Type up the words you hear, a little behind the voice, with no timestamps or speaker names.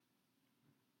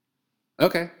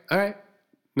Okay. All right.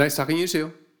 Nice talking to you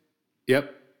too.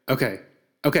 Yep. Okay.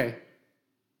 Okay.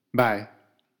 Bye.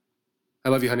 I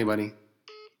love you, honey bunny.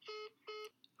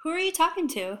 Who are you talking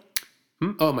to?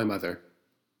 Hmm? Oh, my mother.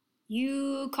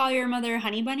 You call your mother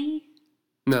Honey Bunny?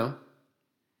 No.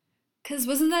 Because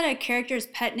wasn't that a character's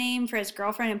pet name for his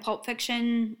girlfriend in Pulp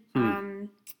Fiction? Hmm.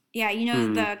 Yeah, you know,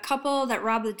 Hmm. the couple that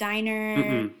robbed the diner.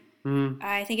 Mm-mm. Hmm.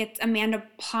 I think it's Amanda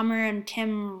Plummer and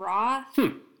Tim Roth.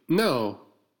 Hmm. No.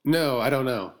 No, I don't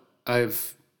know.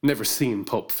 I've never seen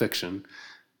Pulp Fiction.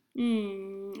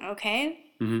 Okay.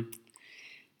 Mm-hmm.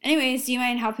 Anyways, do you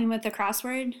mind helping with the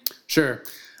crossword? Sure.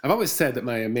 I've always said that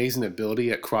my amazing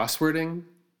ability at crosswording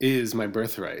is my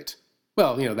birthright.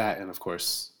 Well, that, and of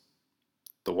course,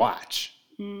 the watch.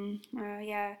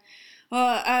 Yeah.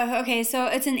 Well, okay, so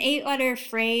it's an 8 letter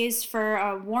phrase for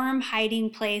a warm hiding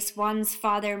place one's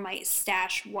father might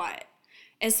stash what?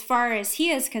 As far as he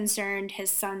is concerned, his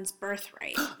son's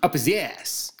birthright. Up his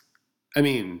ass. I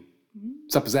mean,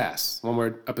 it's up his ass. One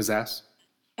word, up his ass.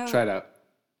 Oh, Try it out.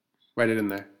 Write it in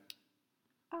there.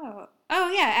 oh,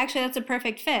 yeah, actually, that's a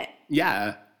perfect fit.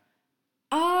 Yeah.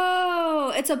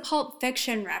 Oh, it's a Pulp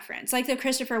Fiction reference, like the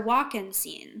Christopher Walken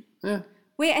scene. Yeah.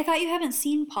 Wait, I thought you haven't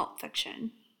seen Pulp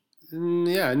Fiction.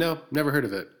 Yeah, no, never heard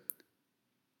of it.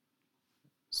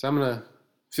 So I'm gonna,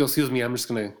 if you'll excuse me, I'm just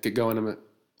gonna get going.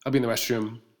 I'll be in the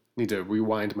restroom. Need to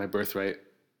rewind my birthright.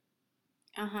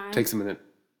 Uh huh. Takes a minute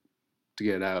to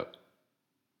get it out.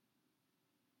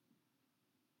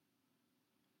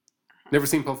 Never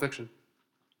seen Pulp Fiction,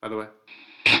 by the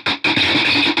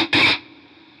way.